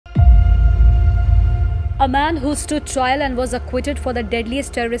A man who stood trial and was acquitted for the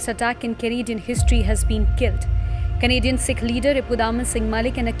deadliest terrorist attack in Canadian history has been killed. Canadian Sikh leader Ripudaman Singh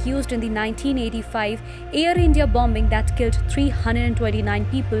Malik, and accused in the 1985 Air India bombing that killed 329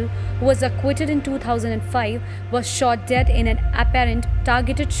 people, who was acquitted in 2005, was shot dead in an apparent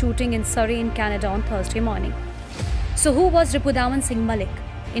targeted shooting in Surrey in Canada on Thursday morning. So who was Ripudaman Singh Malik?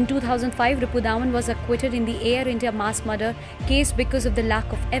 In 2005, Ripudaman was acquitted in the Air India mass murder case because of the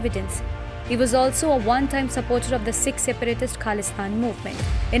lack of evidence. He was also a one-time supporter of the Sikh separatist Khalistan movement.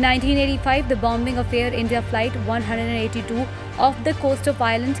 In 1985, the bombing of Air India Flight 182 off the coast of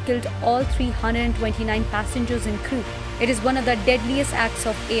Ireland killed all 329 passengers and crew. It is one of the deadliest acts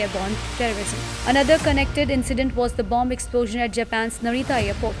of airborne terrorism. Another connected incident was the bomb explosion at Japan's Narita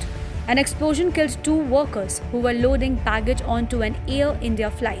airport. An explosion killed 2 workers who were loading baggage onto an Air India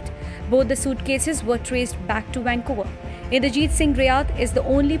flight. Both the suitcases were traced back to Vancouver. Inderjeet Singh Rayat is the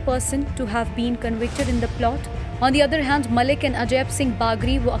only person to have been convicted in the plot. On the other hand, Malik and Ajay Singh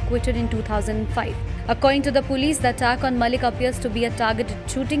Bagri were acquitted in 2005. According to the police, the attack on Malik appears to be a targeted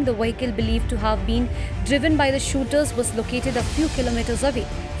shooting. The vehicle believed to have been driven by the shooters was located a few kilometers away,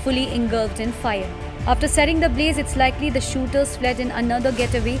 fully engulfed in fire. After setting the blaze, it's likely the shooters fled in another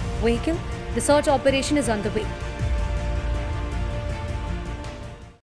getaway vehicle. The search operation is underway.